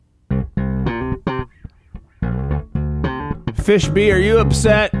Fishby, are you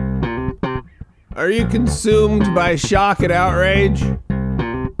upset? Are you consumed by shock and outrage?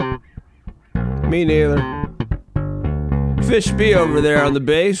 Me neither. Fishby over there on the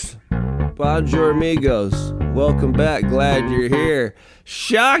bass. Bonjour amigos. Welcome back. Glad you're here.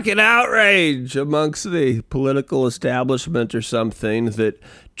 Shock and outrage amongst the political establishment or something that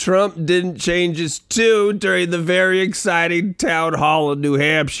Trump didn't change his tune during the very exciting town hall in New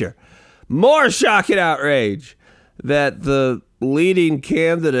Hampshire. More shock and outrage that the leading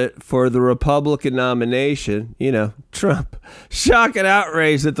candidate for the Republican nomination, Trump, shock and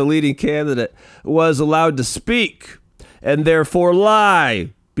outrage that the leading candidate was allowed to speak and therefore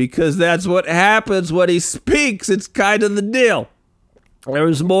lie, because that's what happens when he speaks. It's kind of the deal. There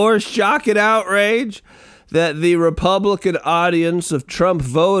was more shock and outrage that the Republican audience of Trump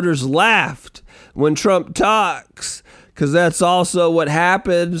voters laughed when Trump talks, because that's also what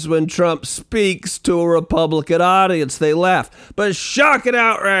happens when Trump speaks to a Republican audience. They laugh. But shock and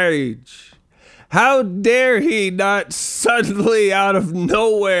outrage. How dare he not suddenly out of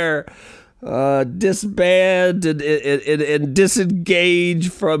nowhere disband and disengage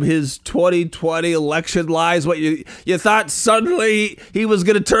from his 2020 election lies? What, you thought suddenly he was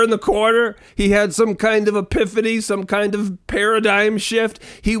going to turn the corner? He had some kind of epiphany, some kind of paradigm shift.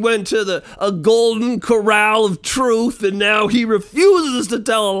 He went to a golden corral of truth, and now he refuses to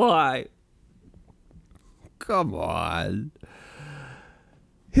tell a lie. Come on.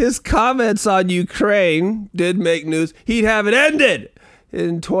 His comments on Ukraine did make news. He'd have it ended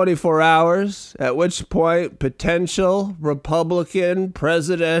in 24 hours, at which point potential Republican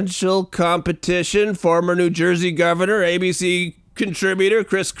presidential competition, former New Jersey governor, ABC contributor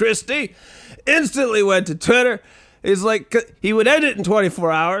Chris Christie, instantly went to Twitter. He's like, he would end it in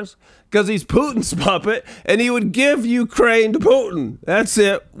 24 hours because he's Putin's puppet, and he would give Ukraine to Putin. That's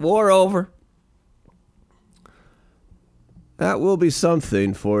it. War over. That will be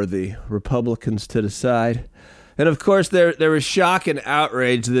something for the Republicans to decide. And of course, there was shock and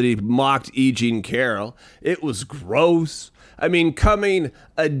outrage that he mocked E. Jean Carroll. It was gross. I mean, coming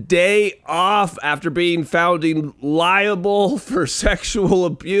a day off after being found liable for sexual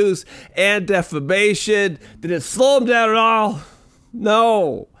abuse and defamation, did it slow him down at all?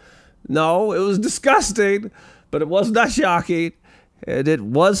 No, it was disgusting, but it was not shocking, and it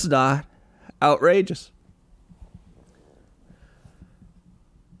was not outrageous.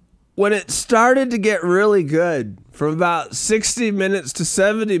 When it started to get really good, from about 60 minutes to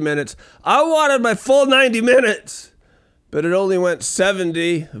 70 minutes, I wanted my full 90 minutes, but it only went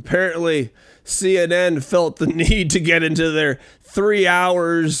 70. Apparently, CNN felt the need to get into their 3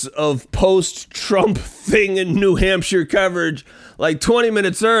 hours of post-Trump thing in New Hampshire coverage like 20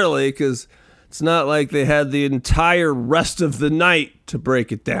 minutes early, because it's not like they had the entire rest of the night to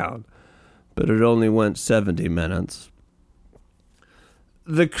break it down, but it only went 70 minutes.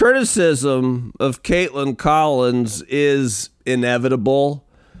 The criticism of Caitlin Collins is inevitable,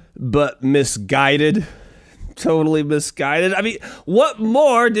 but misguided. Totally misguided. I mean, what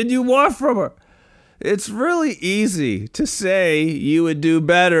more did you want from her? It's really easy to say you would do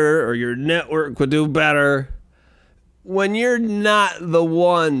better or your network would do better when you're not the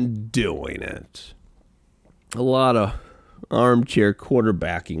one doing it. A lot of armchair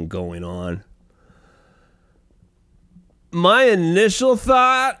quarterbacking going on. My initial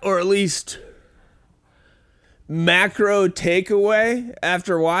thought, or at least macro takeaway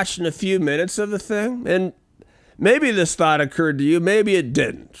after watching a few minutes of the thing, and maybe this thought occurred to you, maybe it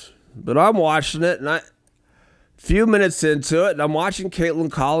didn't, but I'm watching it, and a few minutes into it, and I'm watching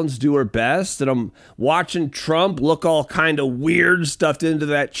Caitlin Collins do her best, and I'm watching Trump look all kind of weird stuffed into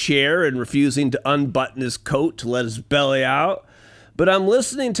that chair and refusing to unbutton his coat to let his belly out. But I'm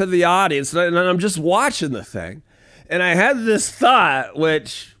listening to the audience, and I'm just watching the thing. And I had this thought,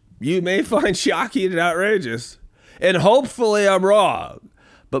 which you may find shocking and outrageous, and hopefully I'm wrong.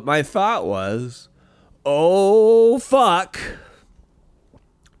 But my thought was, oh, fuck,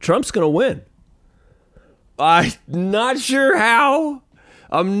 Trump's going to win. I'm not sure how.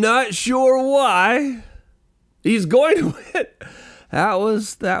 I'm not sure why. He's going to win. That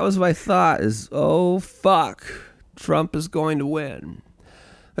was my thought, is, oh, fuck, Trump is going to win.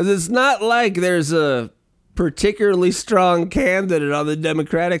 Because it's not like there's a particularly strong candidate on the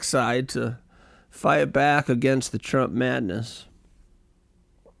Democratic side to fight back against the Trump madness.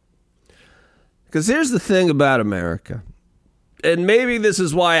 Because here's the thing about America. And maybe this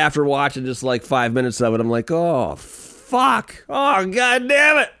is why after watching just like 5 minutes of it, I'm like, oh, fuck. Oh, God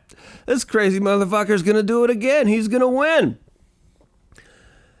damn it. This crazy motherfucker's going to do it again. He's going to win.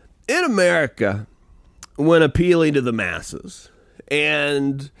 In America, when appealing to the masses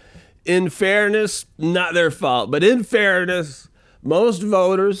and in fairness, not their fault, but in fairness, most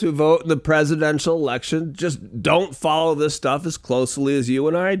voters who vote in the presidential election just don't follow this stuff as closely as you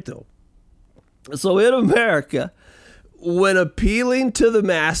and I do. So in America, when appealing to the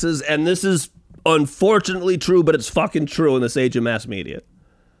masses, and this is unfortunately true, but it's fucking true in this age of mass media,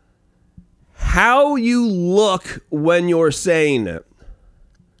 how you look when you're saying it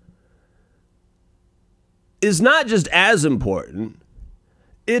is not just as important,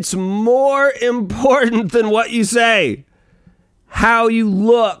 it's more important than what you say. How you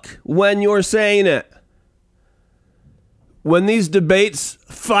look when you're saying it. When these debates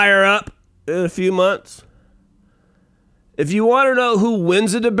fire up in a few months, if you want to know who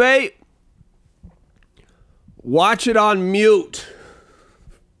wins a debate, watch it on mute.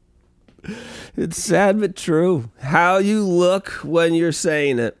 It's sad but true. How you look when you're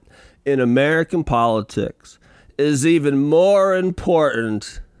saying it in American politics is even more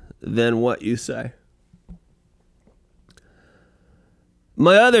important than what you say.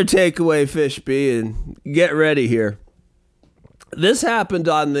 My other takeaway, Fishby, and get ready here. This happened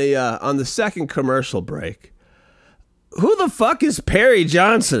on the second commercial break. Who the fuck is Perry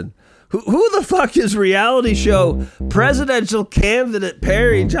Johnson? Who the fuck is reality show presidential candidate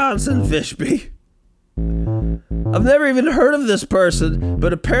Perry Johnson, Fishby? I've never even heard of this person,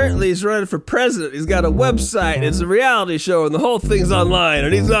 but apparently he's running for president. He's got a website, it's a reality show, and the whole thing's online,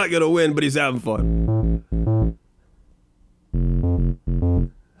 and he's not going to win, but he's having fun.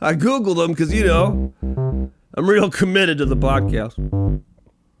 I Googled him because, I'm real committed to the podcast.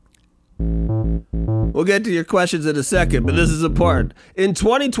 We'll get to your questions in a second, but this is important. In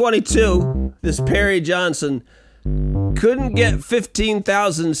 2022, this Perry Johnson couldn't get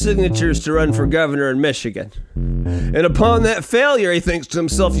 15,000 signatures to run for governor in Michigan. And upon that failure, he thinks to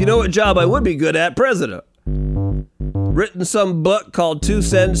himself, you know what job I would be good at? President. Written some book called 2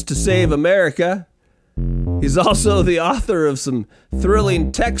 Cents to Save America. He's also the author of some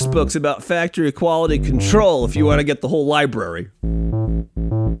thrilling textbooks about factory quality control if you want to get the whole library.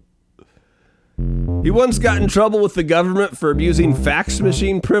 He once got in trouble with the government for abusing fax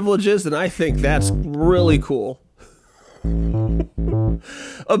machine privileges, and I think that's really cool.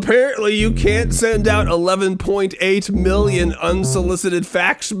 Apparently, you can't send out 11.8 million unsolicited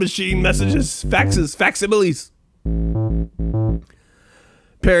fax machine messages, facsimiles.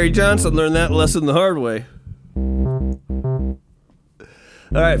 Perry Johnson learned that lesson the hard way.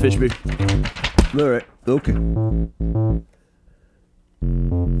 All right, Fishby. All right, okay.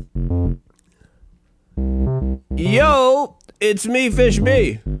 Yo, it's me,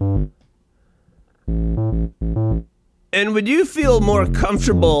 Fishby. And would you feel more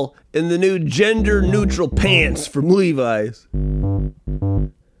comfortable in the new gender-neutral pants from Levi's? And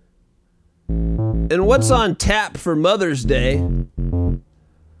what's on tap for Mother's Day?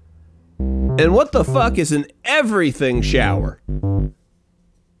 And what the fuck is an everything shower?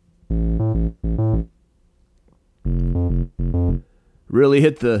 Really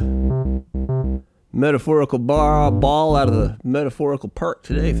hit the metaphorical ball out of the metaphorical park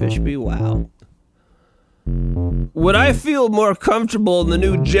today, Fishby. Wow. Would I feel more comfortable in the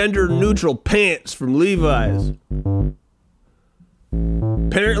new gender-neutral pants from Levi's?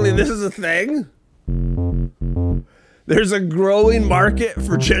 Apparently this is a thing. There's a growing market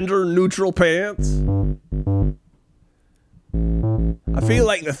for gender-neutral pants. I feel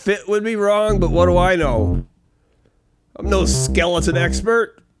like the fit would be wrong, but what do I know? I'm no skeleton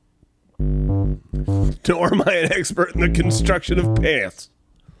expert. Nor am I an expert in the construction of pants.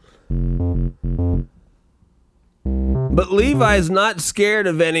 But Levi's not scared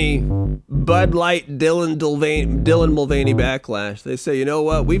of any Bud Light Dylan Mulvaney backlash. They say, you know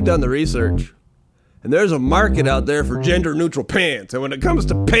what? We've done the research. And there's a market out there for gender-neutral pants. And when it comes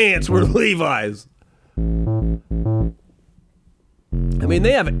to pants, we're Levi's. I mean,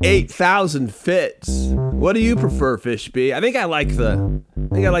 they have 8,000 fits. What do you prefer, Fishby? I think I like the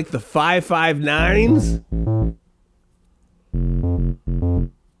 559s.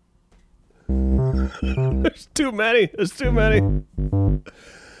 There's too many.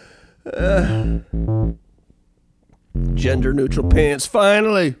 Gender-neutral pants,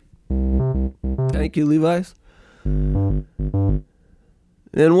 finally. Thank you, Levi's. And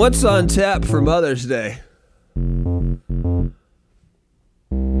what's on tap for Mother's Day?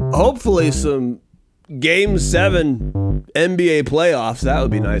 Hopefully some Game 7 NBA playoffs. That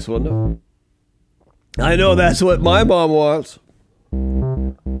would be nice, wouldn't it? I know that's what my mom wants.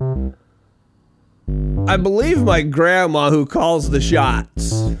 I believe my grandma, who calls the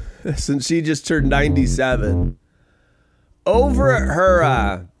shots, since she just turned 97, over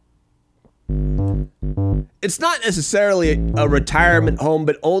at it's not necessarily a retirement home,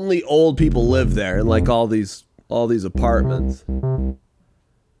 but only old people live there in like all these apartments.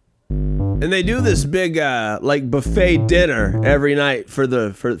 And they do this big like buffet dinner every night for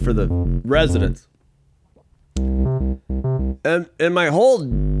the residents. And my whole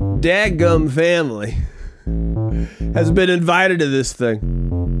dadgum family has been invited to this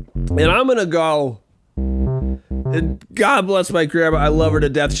thing. And I'm going to go. And God bless my grandma. I love her to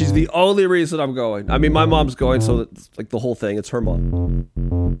death. She's the only reason I'm going. I mean, my mom's going, so it's like the whole thing. It's her mom.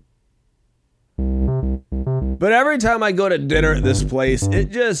 But every time I go to dinner at this place,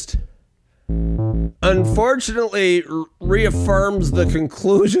 it just unfortunately reaffirms the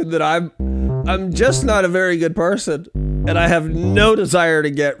conclusion that I'm just not a very good person, and I have no desire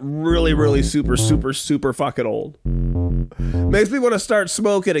to get really, really super, super, super fucking old. Makes me want to start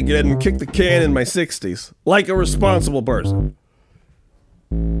smoking again and kick the can in my 60s, like a responsible person.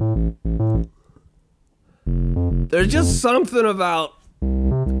 There's just something about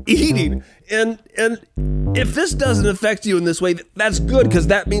eating, and if this doesn't affect you in this way, that's good, because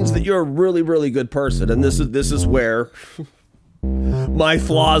that means that you're a really, really good person, and this is where my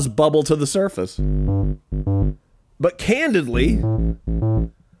flaws bubble to the surface. But candidly,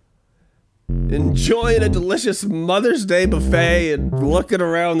 enjoying a delicious Mother's Day buffet and looking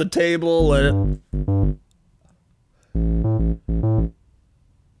around the table, and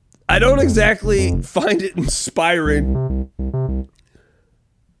I don't exactly find it inspiring.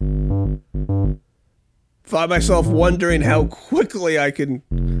 Find myself wondering how quickly I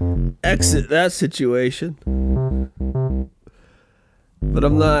can exit that situation. But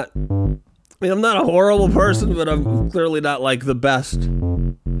I'm not a horrible person, but I'm clearly not like the best.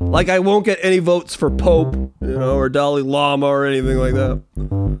 Like, I won't get any votes for Pope, or Dalai Lama or anything like that.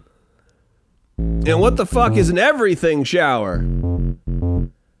 And what the fuck is an everything shower?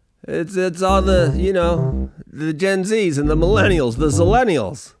 It's all the Gen Zs and the millennials, the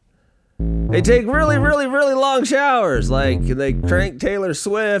zillennials. They take really, really, really long showers. Like, they crank Taylor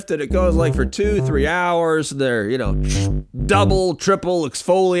Swift and it goes like for 2-3 hours. They're, double, triple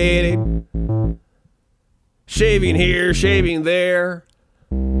exfoliating. Shaving here, shaving there.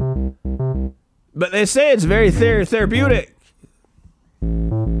 But they say it's very therapeutic.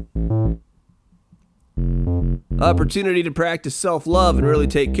 Opportunity to practice self-love and really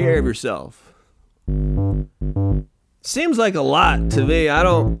take care of yourself. Seems like a lot to me. I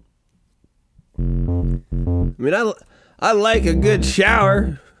like a good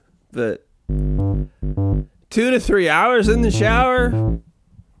shower, but 2 to 3 hours in the shower,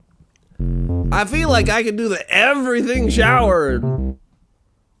 I feel like I could do the everything shower in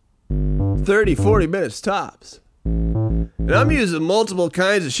 30-40 minutes tops. And I'm using multiple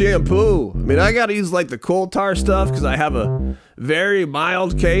kinds of shampoo. I got to use like the coal tar stuff because I have a very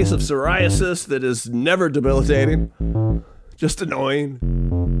mild case of psoriasis that is never debilitating, just annoying.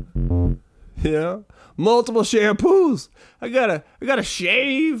 Multiple shampoos. I gotta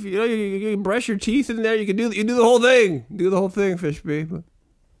shave. You can brush your teeth in there. You do the whole thing. Do the whole thing, Fishby.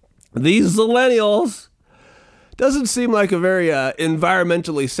 These millennials doesn't seem like a very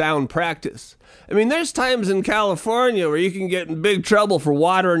environmentally sound practice. There's times in California where you can get in big trouble for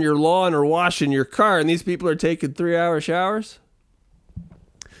watering your lawn or washing your car, and these people are taking 3-hour showers.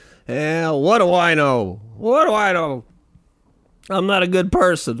 Yeah, what do I know? I'm not a good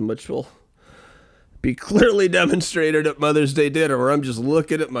person, which will be clearly demonstrated at Mother's Day dinner, where I'm just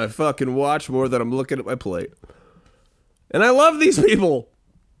looking at my fucking watch more than I'm looking at my plate. And I love these people.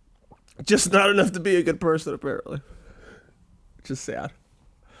 Just not enough to be a good person, apparently. Which is sad.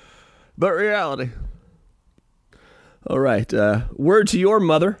 But reality. All right. Word to your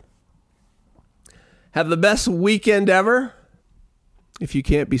mother. Have the best weekend ever. If you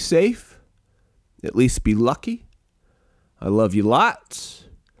can't be safe, at least be lucky. I love you lots.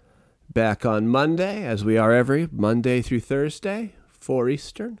 Back on Monday, as we are every Monday through Thursday, 4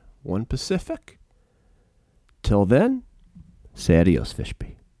 Eastern, 1 Pacific. Till then, say adios,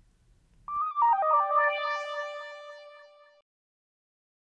 Fishby.